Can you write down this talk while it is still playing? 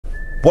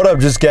What up,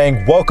 just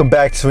gang? Welcome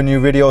back to a new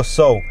video.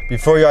 So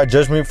before y'all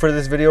judge me for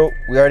this video,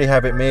 we already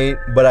have it made,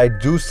 but I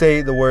do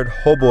say the word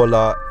hobo a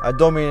lot. I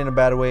don't mean it in a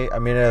bad way. I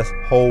mean it as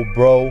ho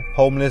bro,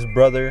 homeless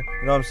brother,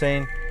 you know what I'm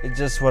saying? It's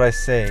just what I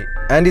say.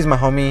 Andy's my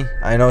homie.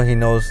 I know he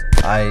knows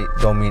I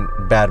don't mean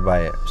bad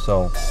by it,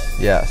 so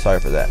yeah,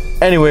 sorry for that.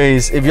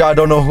 Anyways, if y'all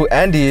don't know who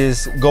Andy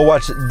is, go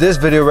watch this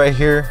video right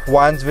here,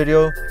 Juan's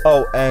video.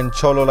 Oh, and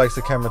Cholo likes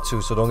the camera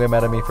too, so don't get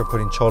mad at me for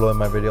putting Cholo in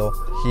my video.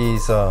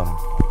 He's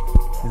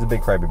a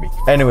big crybaby.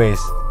 Anyways,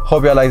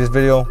 hope y'all like this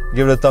video.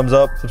 Give it a thumbs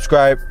up,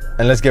 subscribe,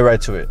 and let's get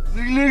right to it.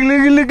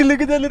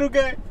 Look at that little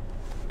guy.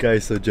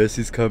 Guys, so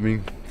Jesse's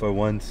coming for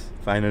once,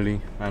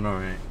 finally. I know,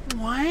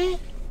 right?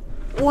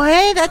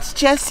 What? That's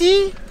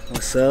Jesse?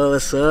 What's up?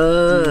 What's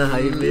up? How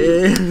you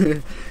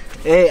been?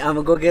 Hey, I'm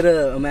gonna go get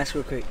a mask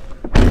real quick.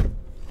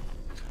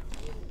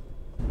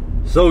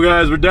 So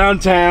guys, we're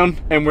downtown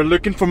and we're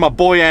looking for my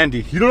boy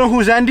Andy. You don't know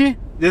who's Andy?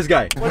 This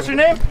guy. What's your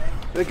name?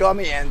 They call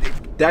me Andy.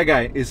 That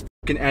guy is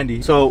fucking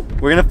Andy. So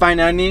we're gonna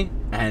find Andy.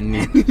 We're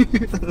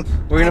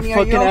gonna Andy,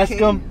 fucking ask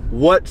okay? him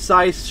what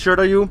size shirt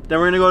are you. Then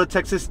we're gonna go to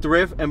Texas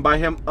Thrift and buy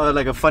him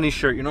like a funny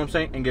shirt. You know what I'm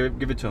saying? And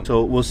give it to him.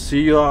 So we'll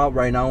see y'all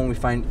right now when we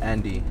find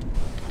Andy.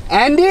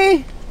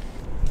 Andy?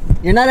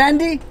 You're not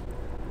Andy?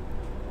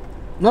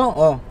 No?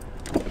 Oh.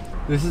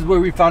 This is where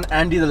we found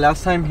Andy the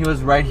last time. He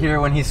was right here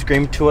when he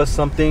screamed to us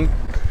something.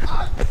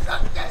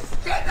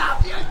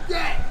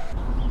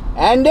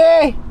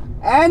 Andy?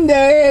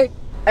 Andy?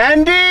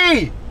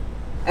 Andy!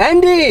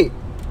 Andy!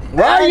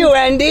 Where are you,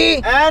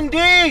 Andy?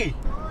 Andy!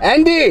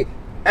 Andy!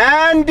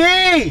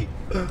 Andy!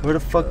 Where the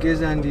fuck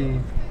is Andy?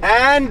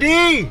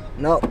 Andy!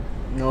 No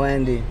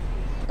Andy.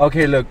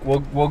 Okay, look,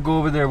 we'll go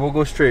over there. We'll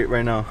go straight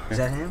right now. Is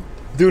that him?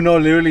 Dude, no,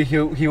 literally,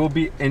 he will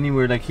be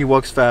anywhere. Like, he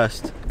walks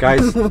fast.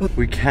 Guys,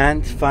 we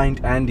can't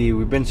find Andy.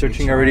 We've been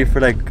searching already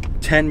for like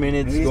 10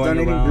 minutes. Maybe he's going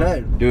donating around.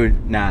 blood.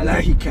 Dude, nah, No,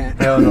 he can't.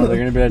 Hell no, they're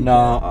gonna be like,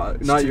 nah,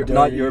 not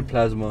your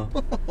plasma.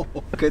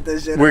 Cut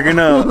that shit We're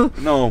out.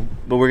 gonna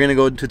but we're gonna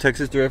go to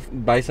Texas Thrift,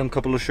 buy some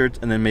couple of shirts,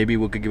 and then maybe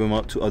we could give them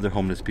out to other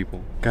homeless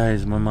people.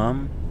 Guys, my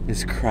mom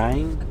is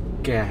crying.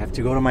 Okay, I have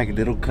to go to my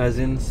little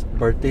cousin's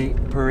birthday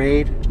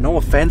parade. No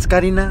offense,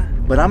 Karina,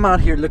 but I'm out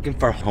here looking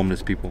for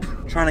homeless people,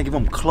 trying to give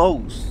them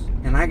clothes,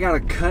 and I gotta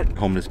cut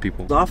homeless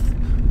people off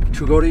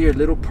to go to your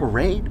little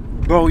parade.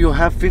 Bro, you'll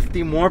have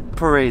 50 more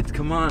parades.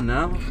 Come on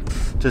now.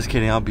 Just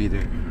kidding, I'll be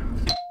there.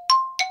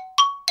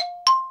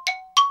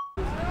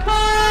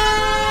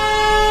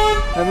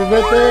 Happy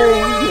birthday!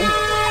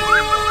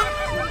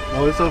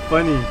 Oh, it's so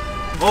funny.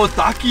 Oh,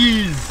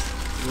 Takis!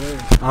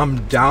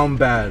 I'm down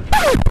bad.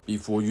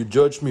 Before you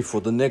judge me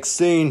for the next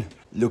scene,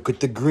 look at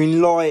the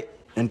green light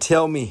and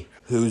tell me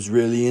who's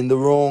really in the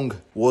wrong.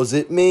 Was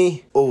it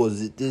me or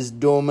was it this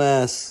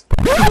dumbass?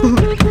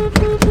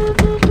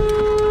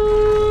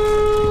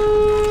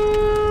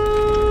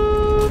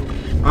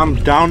 I'm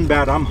down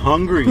bad. I'm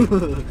hungry.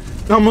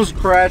 Almost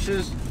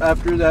crashes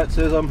after that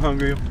says I'm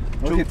hungry.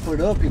 Oh, he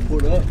pulled up.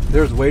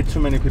 There's way too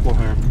many people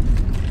here.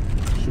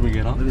 Should we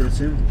get on? Maybe that's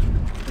him.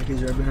 I think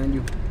he's right behind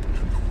you.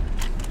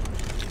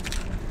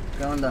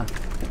 ¿Qué onda?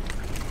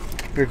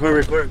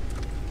 Record.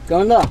 ¿Qué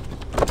onda?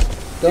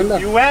 ¿Qué onda?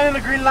 You went in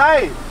the green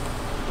light. I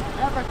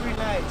have a green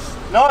lights.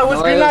 No, it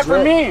was green light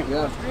for me.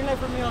 Yeah. Green light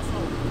for me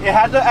also. It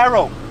had the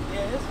arrow.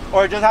 Yes.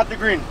 Or it just had the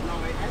green.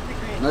 No, it has the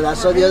green. No,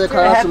 that's how the other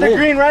car It has had to the move.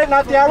 green, right?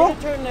 Not the arrow?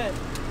 Turn that.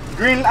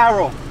 Green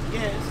arrow.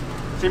 Yes.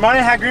 Simone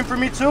had green for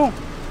me too.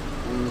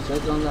 ¿Qué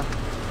onda?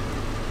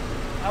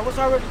 I was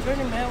already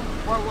turning, man.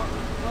 What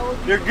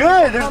would You're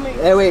good. tell me?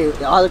 Hey,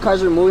 wait. All the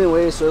cars were moving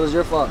away, so it was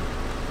your fault.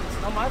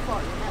 It's not my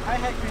fault. I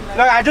had green light.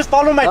 Look, I just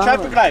followed my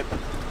traffic light.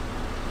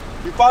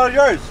 You followed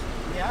yours.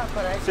 Yeah,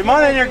 but I...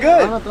 Simone, you're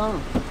good.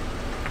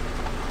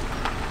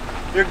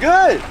 You're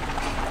good.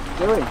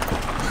 Get away.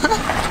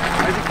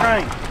 Why is he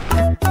crying?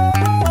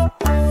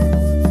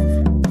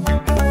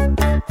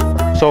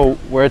 So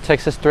we're at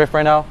Texas Thrift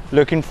right now,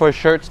 looking for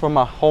shirts for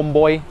my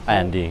homeboy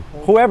Andy.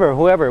 Whatever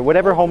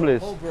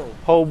homeless.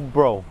 Ho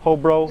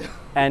bro,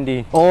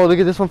 Andy. Oh, look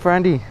at this one for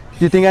Andy. Do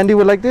you think Andy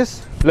would like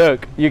this?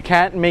 Look, you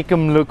can't make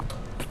him look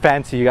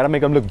fancy. You gotta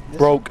make him look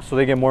broke so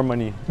they get more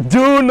money.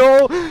 Dude,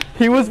 no,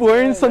 he was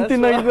wearing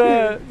something like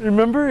that.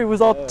 Remember, it was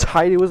all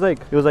tight. It was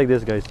like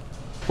this, guys.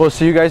 We'll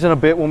see you guys in a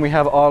bit when we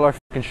have all our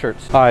fucking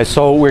shirts. All right,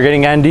 so we're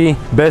getting Andy.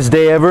 Best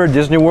day ever,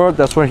 Disney World.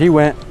 That's where he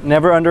went.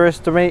 Never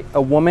underestimate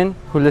a woman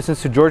who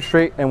listens to George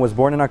Strait and was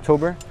born in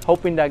October.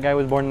 Hoping that guy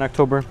was born in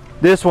October.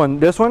 This one,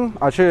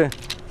 actually,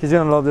 he's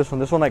gonna love this one.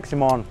 This one like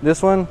Simone.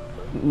 This one,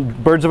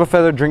 birds of a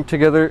feather drink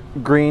together,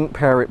 green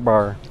parrot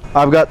bar.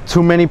 I've got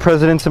too many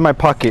presidents in my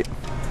pocket.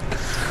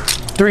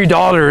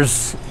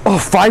 $3. Oh,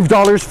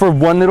 $5 for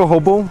one little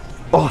hobo.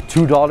 Oh,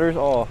 $2.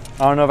 Oh,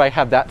 I don't know if I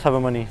have that type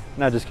of money.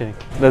 Nah, just kidding.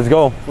 Let's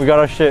go. We got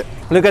our shit.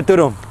 Look at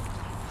Turo.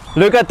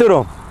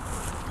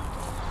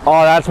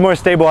 Oh, that's more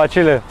stable,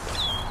 actually.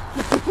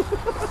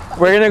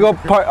 We're gonna go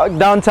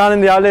downtown in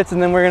the outlets, and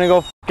then we're gonna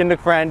go fucking look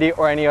for Andy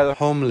or any other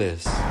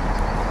homeless.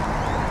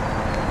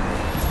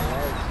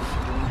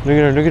 Look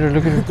at her, look at her,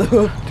 look at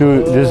her.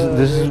 Dude,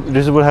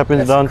 this is what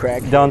happens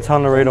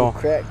downtown Laredo.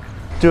 Crack.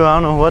 Dude, I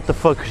don't know what the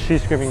fuck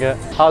she's screaming at.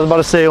 I was about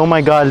to say, oh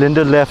my God,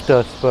 Linda left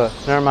us, but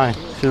never mind.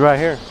 She's right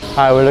here. All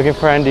right, we're looking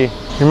for Andy.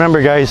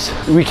 Remember guys,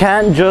 we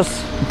can't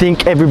just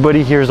think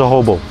everybody here is a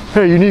hobo.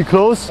 Hey, you need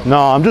clothes? No,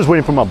 I'm just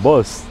waiting for my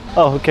bus.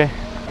 Oh, okay.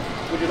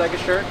 Would you like a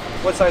shirt?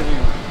 What size are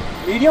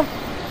you? Medium?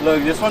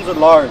 Look, this one's a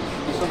large.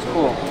 This one's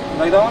cool.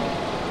 Like that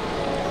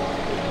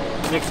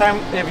one? Next time,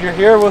 if you're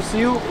here, we'll see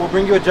you. We'll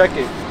bring you a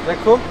jacket. Is that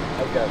cool?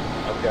 I've got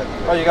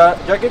Oh, you got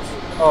jackets?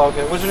 Oh,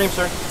 okay. What's your name,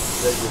 sir?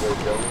 regular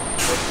Jones.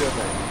 What's your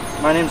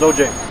name? My name's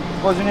OJ.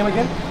 What's your name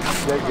again?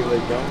 Regular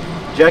Jones.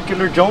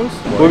 Jacular Jones?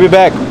 We'll be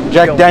back.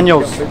 Jack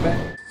Daniels.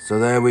 So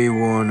there we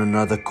were on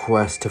another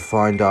quest to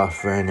find our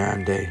friend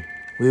Andy.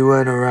 We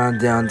went around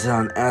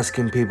downtown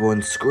asking people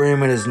and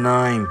screaming his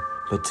name,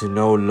 but to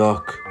no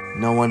luck.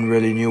 No one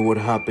really knew what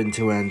happened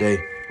to Andy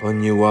or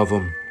knew of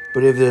him.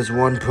 But if there's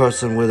one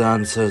person with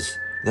answers,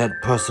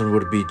 that person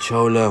would be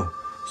Cholo.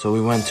 So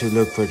we went to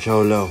look for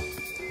Cholo.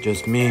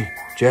 Just me,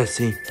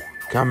 Jesse,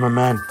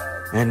 cameraman,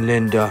 and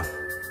Linda.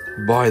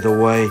 By the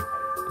way,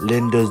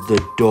 Linda's the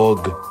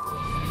dog.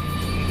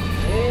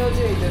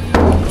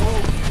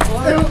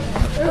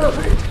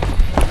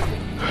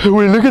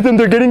 Wait, look at them.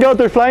 They're getting out.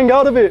 They're flying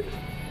out of it.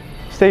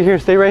 Stay here.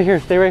 Stay right here.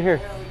 Stay right here.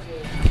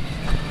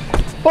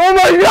 Oh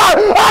my God!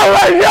 Oh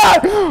my God!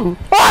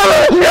 Oh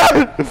my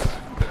God!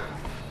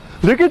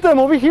 Look at them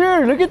over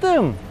here. Look at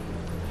them.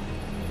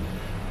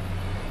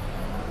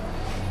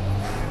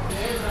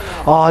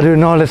 Oh, dude,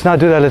 no. Let's not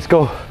do that. Let's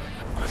go.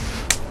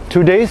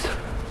 2 days?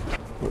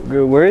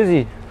 Where is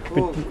he?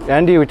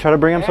 Andy, we try to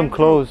bring him some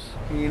clothes.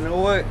 You know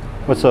what?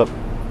 What's up?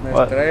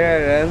 What?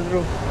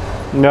 Andrew.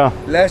 Yeah.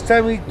 Last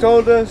time he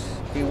told us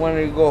he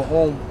wanted to go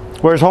home,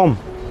 Where's home?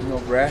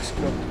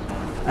 Nebraska.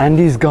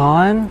 Andy's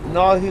gone?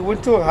 No, he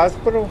went to a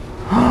hospital.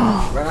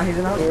 Right now he's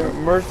in hospital.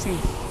 Mercy.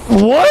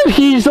 What?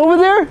 He's over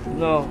there?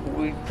 No,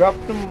 we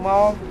dropped him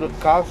off. The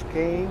cops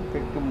came,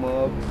 picked him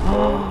up.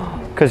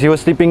 Because he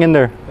was sleeping in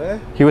there. Huh?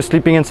 He was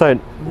sleeping inside.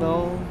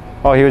 No,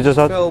 Oh, he was just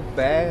out? felt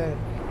bad.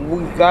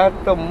 We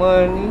got the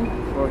money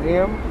for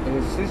him,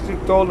 and his sister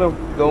told him,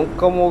 "Don't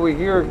come over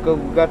here because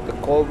we got the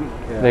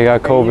COVID." They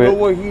got And you know COVID.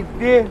 what he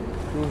did?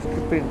 He was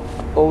sleeping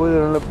over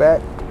there in the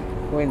back.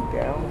 Went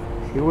down.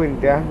 He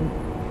went down.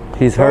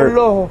 He's hurt.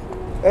 Hello.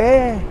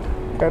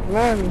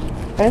 Carnal.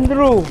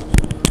 Andrew.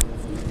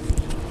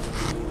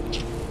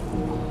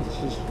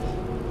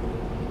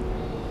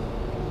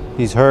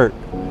 He's hurt.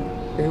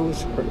 It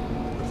was hurt.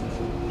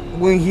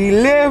 When he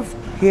left,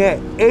 he had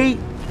 8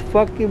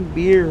 fucking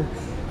beers.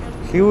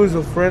 He was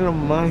a friend of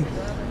mine.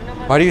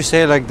 Why do you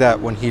say it like that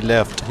when he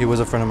left? He was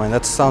a friend of mine.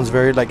 That sounds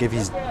very like if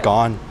he's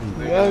gone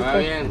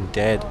and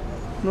dead.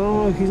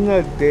 No, he's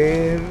not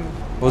dead.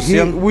 We'll see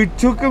him. We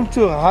took him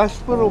to a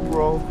hospital,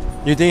 bro.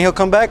 You think he'll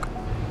come back?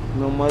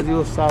 Nomás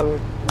Dios sabe.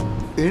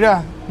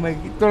 Mira, me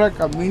quito la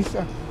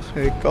camisa.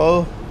 Y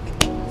todo.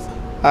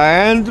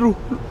 A Andrew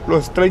lo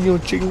extraño un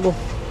chingo.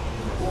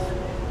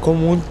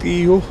 Como un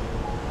tío.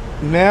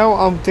 Now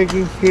I'm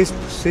taking his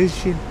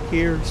position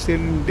here,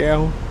 sitting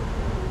down.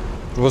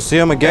 We'll see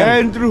him again.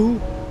 Andrew.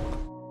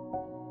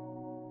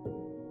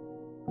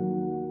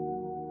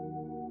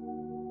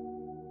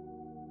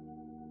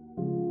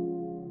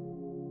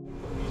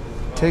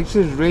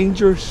 Texas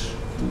Rangers.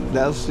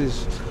 That's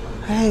his.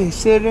 Hey,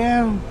 sit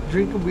down,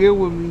 drink a beer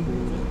with me.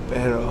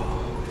 Pero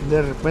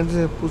de repente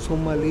se puso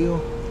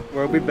malío.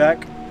 We'll be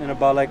back in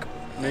about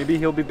maybe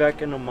he'll be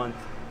back in a month,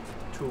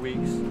 2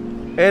 weeks.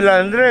 El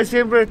Andrés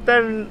siempre está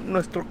en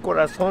nuestro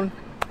corazón.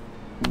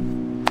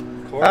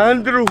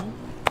 Andrew,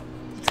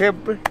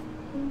 siempre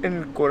en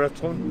el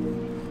corazón.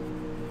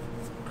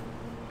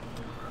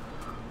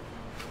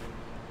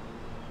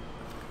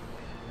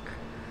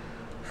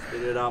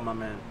 Spit it out, my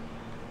man.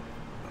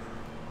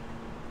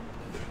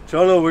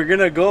 Cholo, we're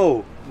gonna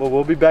go, but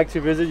we'll be back to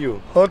visit you.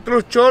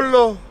 Otro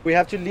cholo. We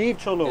have to leave,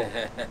 Cholo.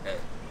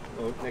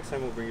 Next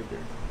time we'll bring you beer.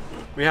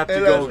 We have to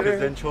go because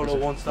then Cholo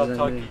won't stop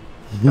talking.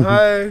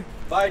 Hi.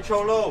 Bye,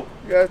 Cholo.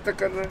 Ya está,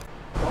 carnal.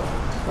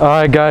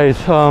 Alright, guys.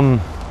 Oh,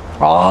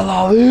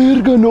 la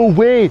verga, no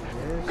way.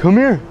 Come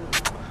here.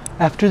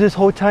 After this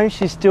whole time,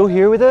 she's still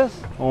here with us?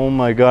 Oh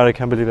my God, I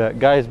can't believe that.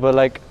 Guys, but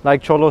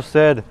like Cholo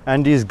said,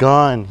 Andy's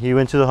gone. He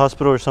went to the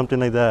hospital or something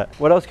like that.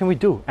 What else can we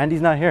do?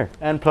 Andy's not here.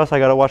 And plus, I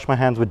gotta wash my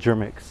hands with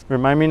Germix.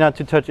 Remind me not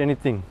to touch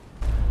anything.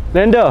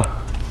 Linda,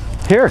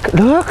 here,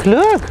 look,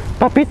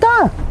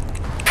 Papita.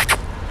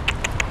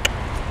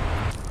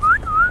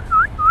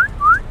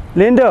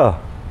 Linda,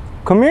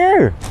 come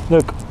here.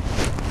 Look.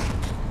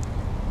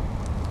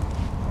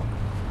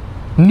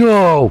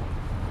 No,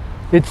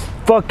 it's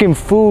fucking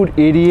food,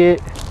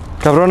 idiot.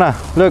 Cabrona,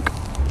 look.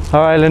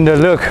 All right, Linda,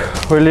 look.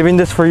 We're leaving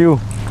this for you.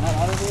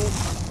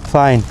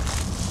 Fine.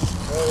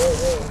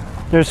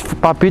 There's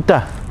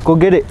Papita. Go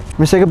get it. Let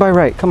me say goodbye,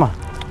 right? Come on.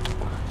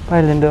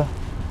 Bye, Linda.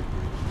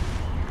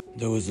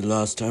 That was the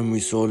last time we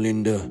saw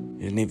Linda.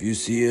 And if you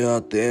see her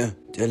out there,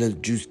 tell her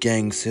Juice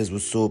Gang says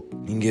what's up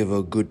and give her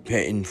a good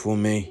petting for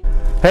me.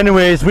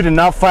 Anyways, we did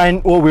not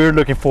find what we were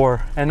looking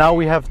for. And now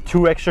we have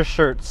 2 extra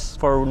shirts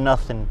for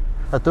nothing.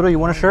 Arturo, you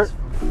want a shirt?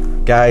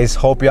 Guys,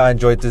 hope y'all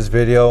enjoyed this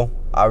video.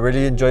 I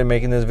really enjoyed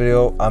making this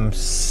video. I'm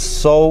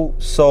so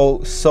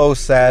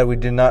sad we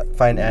did not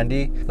find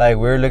Andy. Like,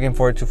 we're looking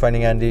forward to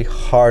finding Andy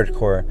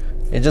hardcore.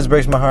 It just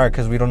breaks my heart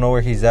because we don't know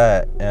where he's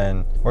at,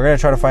 and we're gonna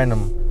try to find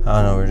him.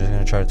 I don't know, we're just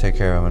gonna try to take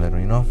care of him a little,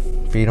 you know?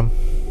 Feed him,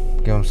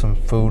 give him some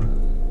food,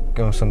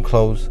 give him some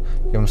clothes,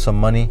 give him some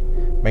money,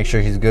 make sure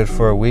he's good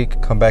for a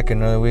week, come back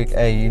another week.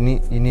 Hey, you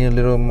need a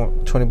little more,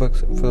 20 bucks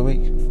for the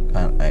week?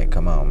 Hey,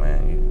 come on,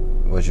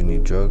 man. What, you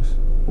need drugs?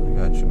 I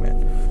got you,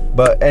 man.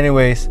 But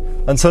anyways,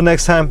 until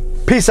next time,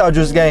 peace out,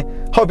 Juice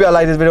Gang. Hope y'all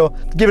like this video.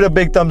 Give it a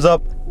big thumbs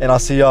up, and I'll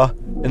see y'all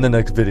in the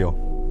next video.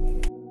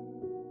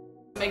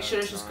 Make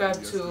sure to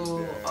subscribe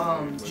to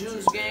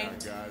Juice Gang.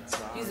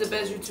 He's the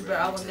best YouTuber.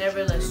 I will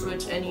never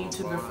switch any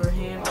YouTuber for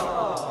him.